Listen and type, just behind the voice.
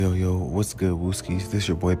Yo, what's good, Wooskies? This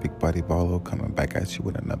your boy Big Body Ballo coming back at you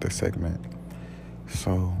with another segment.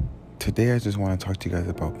 So, today I just want to talk to you guys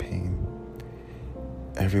about pain.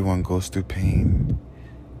 Everyone goes through pain.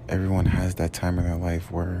 Everyone has that time in their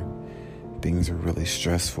life where things are really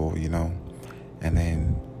stressful, And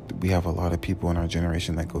then we have a lot of people in our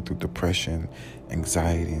generation that go through depression,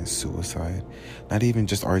 anxiety, and suicide. Not even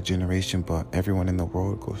just our generation, but everyone in the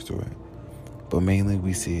world goes through it. But mainly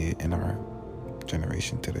we see it in our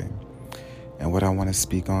generation today. And what I want to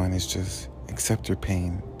speak on is just accept your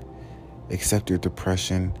pain, accept your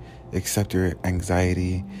depression, accept your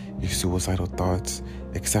anxiety, your suicidal thoughts,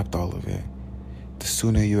 accept all of it. The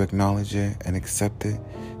sooner you acknowledge it and accept it,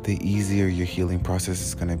 the easier your healing process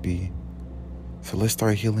is going to be. So let's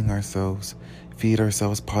start healing ourselves, feed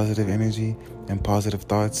ourselves positive energy and positive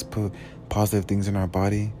thoughts, put positive things in our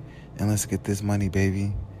body, and let's get this money,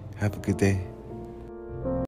 baby. Have a good day.